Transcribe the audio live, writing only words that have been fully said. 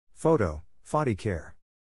Photo, Fadi Care.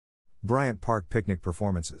 Bryant Park Picnic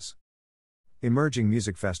Performances. Emerging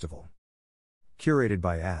Music Festival. Curated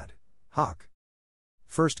by Ad Hoc.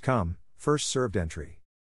 First come, first served entry.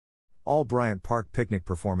 All Bryant Park Picnic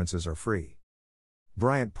performances are free.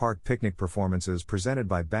 Bryant Park Picnic Performances presented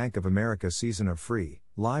by Bank of America season of free,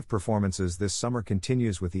 live performances this summer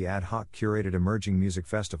continues with the Ad Hoc curated Emerging Music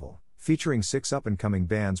Festival, featuring 6 up-and-coming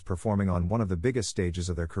bands performing on one of the biggest stages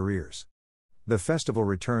of their careers. The festival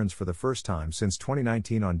returns for the first time since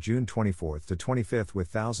 2019 on June 24 to 25 with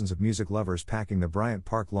thousands of music lovers packing the Bryant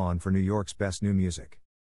Park lawn for New York's best new music.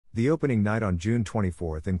 The opening night on June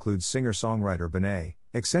 24 includes singer-songwriter Benet,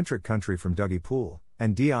 eccentric country from Dougie Poole,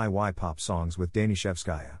 and DIY pop songs with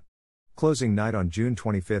Danishevskaya. Closing night on June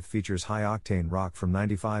 25 features high-octane rock from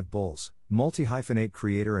 95 Bulls, multi-hyphenate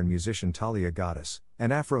creator and musician Talia Gaddis,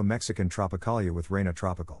 and Afro-Mexican Tropicalia with Reina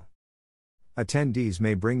Tropical. Attendees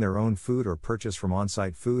may bring their own food or purchase from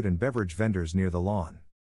on-site food and beverage vendors near the lawn.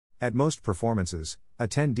 At most performances,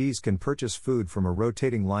 attendees can purchase food from a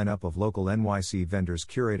rotating lineup of local NYC vendors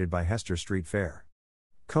curated by Hester Street Fair.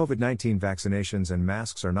 COVID-19 vaccinations and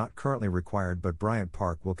masks are not currently required, but Bryant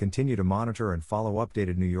Park will continue to monitor and follow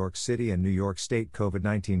updated New York City and New York State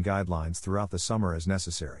COVID-19 guidelines throughout the summer as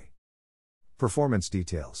necessary. Performance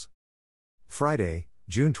details. Friday,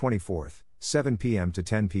 June 24, 7 p.m. to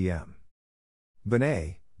 10 p.m.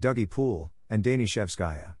 Benet, Dougie Poole, and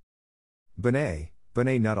Danishevskaya. Benet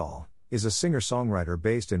Nuttall, is a singer-songwriter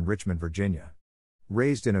based in Richmond, Virginia.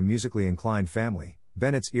 Raised in a musically inclined family,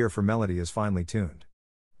 Bennett's ear for melody is finely tuned.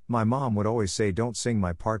 My mom would always say, "Don't sing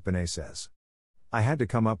my part," Benet says. I had to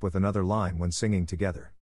come up with another line when singing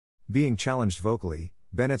together. Being challenged vocally,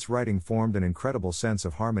 Bennett's writing formed an incredible sense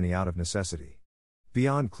of harmony out of necessity.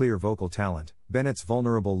 Beyond clear vocal talent, Bennett's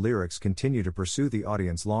vulnerable lyrics continue to pursue the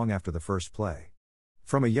audience long after the first play.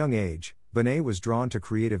 From a young age, Benet was drawn to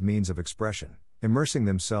creative means of expression, immersing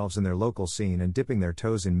themselves in their local scene and dipping their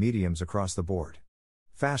toes in mediums across the board.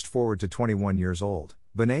 Fast forward to 21 years old,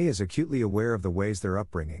 Benet is acutely aware of the ways their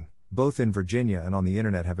upbringing, both in Virginia and on the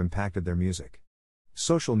internet, have impacted their music.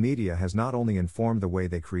 Social media has not only informed the way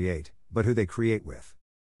they create, but who they create with.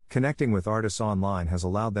 Connecting with artists online has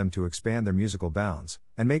allowed them to expand their musical bounds,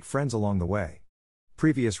 and make friends along the way.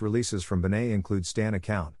 Previous releases from Benet include Stan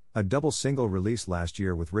Account, a double single released last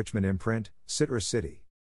year with Richmond imprint, Citrus City.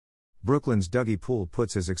 Brooklyn's Dougie Poole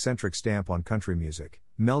puts his eccentric stamp on country music,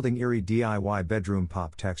 melding eerie DIY bedroom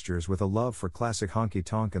pop textures with a love for classic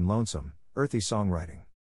honky-tonk and lonesome, earthy songwriting.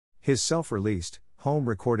 His self-released,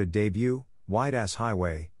 home-recorded debut, Wide Ass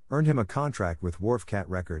Highway, earned him a contract with Wharfcat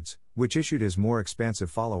Records, which issued his more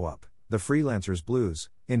expansive follow-up, The Freelancer's Blues,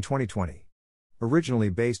 in 2020. Originally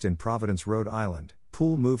based in Providence, Rhode Island,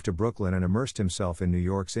 Poole moved to Brooklyn and immersed himself in New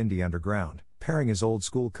York's indie underground, pairing his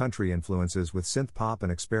old-school country influences with synth-pop and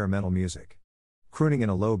experimental music. Crooning in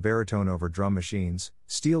a low baritone over drum machines,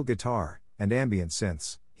 steel guitar, and ambient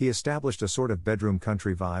synths, he established a sort of bedroom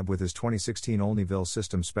country vibe with his 2016 Olneyville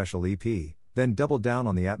System Special EP, then doubled down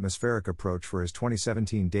on the atmospheric approach for his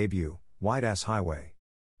 2017 debut, Wide Ass Highway.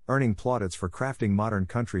 Earning plaudits for crafting modern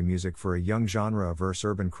country music for a young genre-averse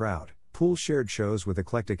urban crowd, Poole shared shows with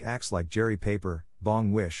eclectic acts like Jerry Paper,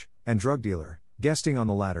 Bong Wish, and Drug Dealer, guesting on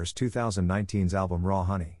the latter's 2019's album Raw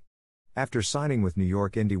Honey. After signing with New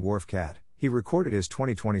York indie Wharfcat, he recorded his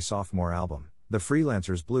 2020 sophomore album, The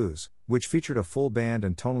Freelancer's Blues, which featured a full band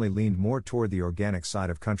and tonally leaned more toward the organic side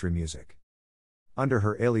of country music. Under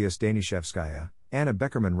her alias Danishevskaya, Anna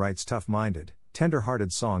Beckerman writes tough-minded,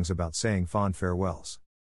 tender-hearted songs about saying fond farewells.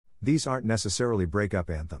 These aren't necessarily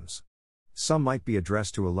breakup anthems. Some might be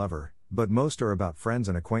addressed to a lover, but most are about friends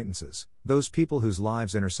and acquaintances, those people whose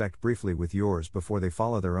lives intersect briefly with yours before they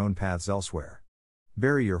follow their own paths elsewhere.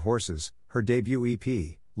 Bury Your Horses, her debut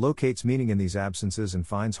EP, locates meaning in these absences and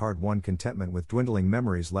finds hard-won contentment with dwindling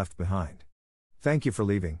memories left behind. Thank you for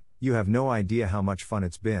leaving, you have no idea how much fun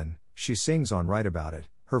it's been, she sings on Write About It,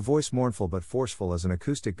 her voice mournful but forceful as an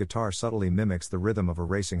acoustic guitar subtly mimics the rhythm of a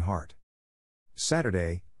racing heart.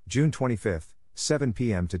 Saturday, June 25, 7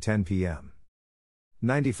 p.m. to 10 p.m.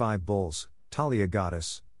 95 Bulls, Talia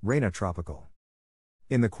Gaddis, Reina Tropical.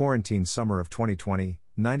 In the quarantine summer of 2020,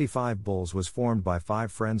 95 Bulls was formed by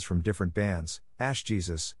 5 friends from different bands, Ash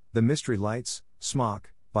Jesus, The Mystery Lights,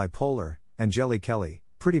 Smock, Bipolar, and Jelly Kelly,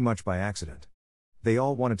 pretty much by accident. They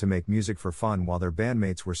all wanted to make music for fun while their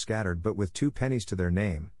bandmates were scattered, but with 2 pennies to their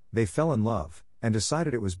name, they fell in love, and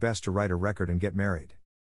decided it was best to write a record and get married.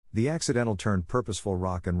 The accidental turned purposeful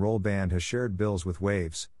rock and roll band has shared bills with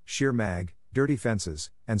Waves, Sheer Mag, Dirty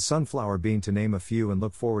Fences, and Sunflower Bean to name a few, and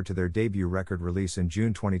look forward to their debut record release in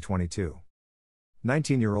June 2022.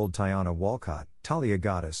 19-year-old Tiana Walcott, Talia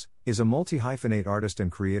Gaddis, is a multi-hyphenate artist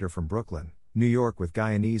and creator from Brooklyn, New York with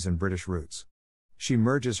Guyanese and British roots. She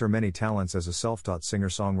merges her many talents as a self-taught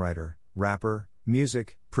singer-songwriter, rapper,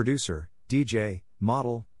 music, producer, DJ,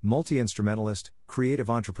 model, multi-instrumentalist, creative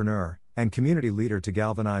entrepreneur, and community leader to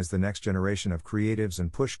galvanize the next generation of creatives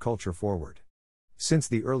and push culture forward. Since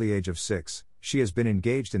the early age of 6, she has been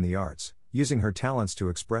engaged in the arts, using her talents to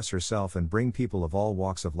express herself and bring people of all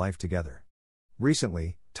walks of life together.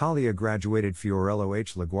 Recently, Talia graduated Fiorello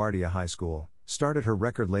H. LaGuardia High School, started her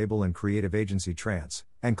record label and creative agency Trance,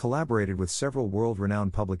 and collaborated with several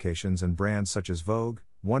world-renowned publications and brands such as Vogue,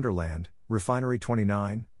 Wonderland, Refinery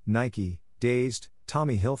 29, Nike, Dazed,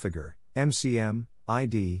 Tommy Hilfiger, MCM,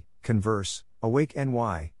 ID, Converse, Awake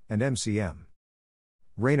NY, and MCM.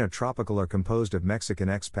 Reina Tropical are composed of Mexican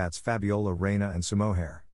expats Fabiola Reina and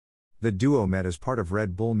Sumohair. The duo met as part of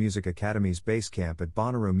Red Bull Music Academy's base camp at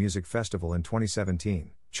Bonnaroo Music Festival in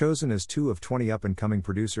 2017, chosen as 2 of 20 up-and-coming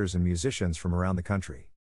producers and musicians from around the country.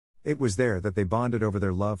 It was there that they bonded over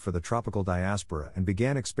their love for the tropical diaspora and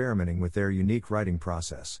began experimenting with their unique writing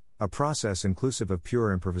process, a process inclusive of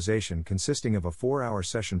pure improvisation consisting of a 4-hour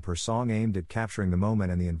session per song aimed at capturing the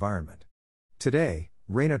moment and the environment. Today,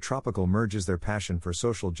 Reina Tropical merges their passion for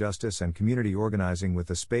social justice and community organizing with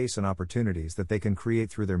the space and opportunities that they can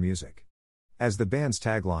create through their music. As the band's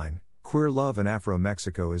tagline, Queer Love in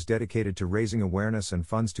Afro-Mexico is dedicated to raising awareness and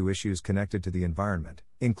funds to issues connected to the environment,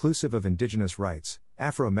 inclusive of indigenous rights,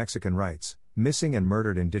 Afro-Mexican rights, missing and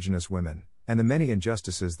murdered indigenous women, and the many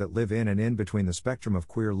injustices that live in and in between the spectrum of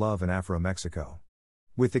queer love in Afro-Mexico.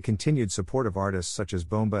 With the continued support of artists such as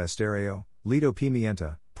Bomba Estéreo, Lido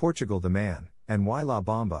Pimienta, Portugal the Man, and Y La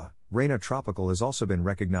Bamba, Reina Tropical has also been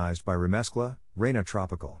recognized by Remezcla, Reina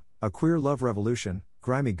Tropical, A Queer Love Revolution,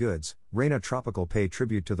 Grimy Goods, Reina Tropical pay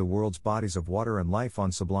tribute to the world's bodies of water and life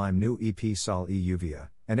on Sublime new EP Sal e Lluvia,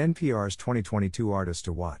 and NPR's 2022 Artist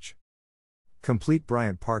to Watch. Complete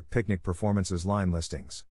Bryant Park Picnic Performances line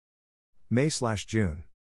listings. May/June.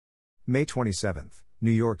 May 27th,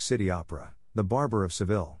 New York City Opera, The Barber of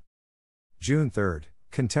Seville. June 3rd,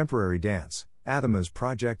 Contemporary Dance, Athamas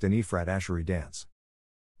Project and Efrat Asheri Dance.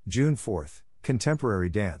 June 4th, Contemporary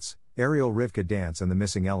Dance, Ariel Rivka Dance and The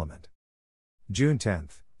Missing Element. June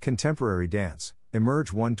 10th, Contemporary Dance,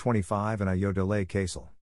 Emerge 125 and Ayo de la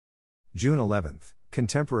Casel. June 11th,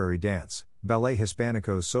 Contemporary Dance, Ballet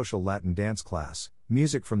Hispanico's Social Latin Dance Class,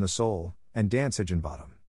 Music from the Soul, and Dance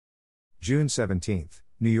Higginbottom. June 17th,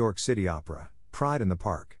 New York City Opera, Pride in the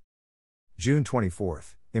Park. June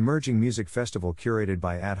 24th, Emerging Music Festival curated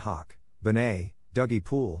by Ad Hoc, Benet, Dougie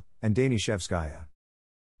Poole, and Danishevskaya.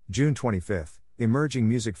 June 25th, Emerging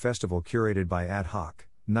Music Festival curated by Ad Hoc,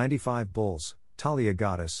 95 Bulls, Talia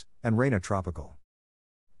Goddess, and Reina Tropical.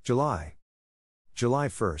 July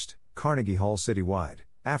 1st, Carnegie Hall Citywide,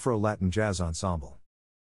 Afro-Latin Jazz Ensemble.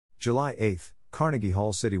 July 8th, Carnegie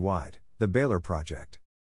Hall Citywide, The Baylor Project.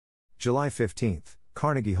 July 15th,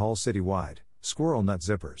 Carnegie Hall Citywide, Squirrel Nut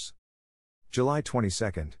Zippers. July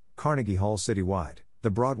 22nd, Carnegie Hall Citywide, The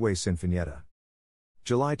Broadway Sinfonietta.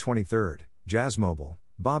 July 23rd, Jazz Mobile,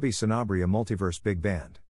 Bobby Sanabria Multiverse Big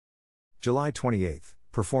Band. July 28th,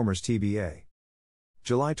 Performers TBA.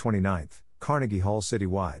 July 29th, Carnegie Hall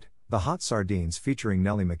Citywide, The Hot Sardines featuring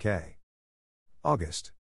Nellie McKay.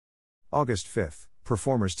 August 5th,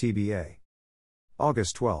 Performers TBA.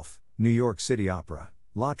 August 12th, New York City Opera,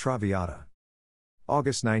 La Traviata.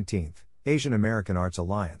 August 19th, Asian American Arts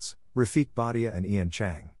Alliance, Rafik Badia and Ian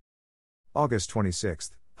Chang. August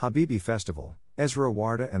 26th, Habibi Festival, Ezra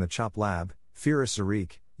Warda and the Chop Lab, Firas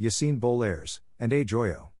Sariq, Yassine Bolaires, and A.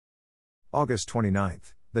 Joyo. August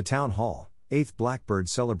 29th, The Town Hall, 8th Blackbird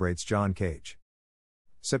celebrates John Cage.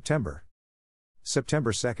 September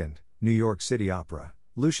 2nd, New York City Opera,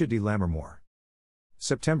 Lucia de Lammermoor.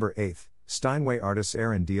 September 8th, Steinway artists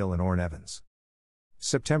Aaron Deal and Orrin Evans.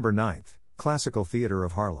 September 9th, Classical Theatre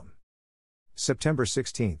of Harlem. September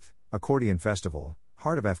 16th, Accordion Festival,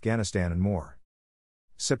 Heart of Afghanistan and more.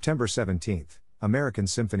 September 17th, American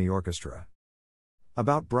Symphony Orchestra.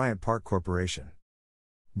 About Bryant Park Corporation.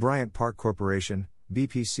 Bryant Park Corporation,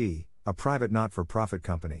 BPC, a private not-for-profit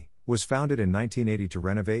company, was founded in 1980 to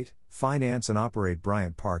renovate, finance and operate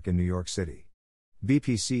Bryant Park in New York City.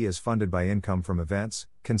 BPC is funded by income from events,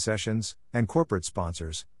 concessions, and corporate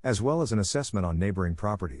sponsors, as well as an assessment on neighboring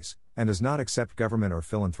properties, and does not accept government or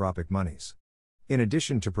philanthropic monies. In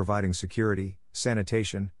addition to providing security,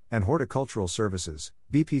 sanitation, and horticultural services,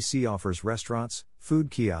 BPC offers restaurants,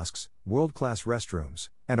 food kiosks, world-class restrooms,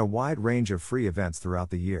 and a wide range of free events throughout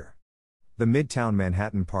the year. The Midtown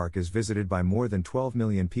Manhattan Park is visited by more than 12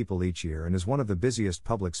 million people each year and is one of the busiest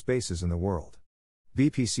public spaces in the world.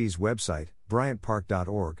 BPC's website,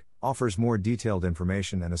 bryantpark.org, offers more detailed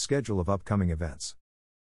information and a schedule of upcoming events.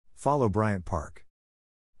 Follow Bryant Park.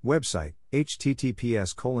 Website,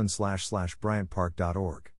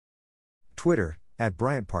 https://bryantpark.org. Twitter,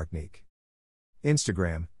 @BryantParkNeek.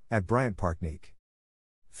 Instagram, @BryantParkNeek.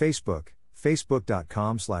 Facebook,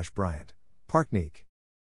 facebook.com/BryantParkNeek.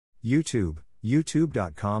 YouTube,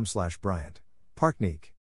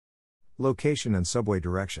 youtube.com/BryantParkNeek. Location and subway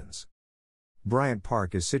directions. Bryant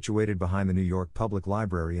Park is situated behind the New York Public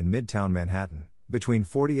Library in Midtown Manhattan, between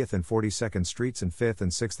 40th and 42nd Streets and 5th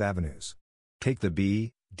and 6th Avenues. Take the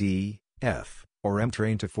B, D, F, or M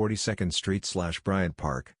train to 42nd Street/Bryant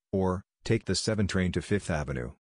Park, or take the 7 train to 5th Avenue.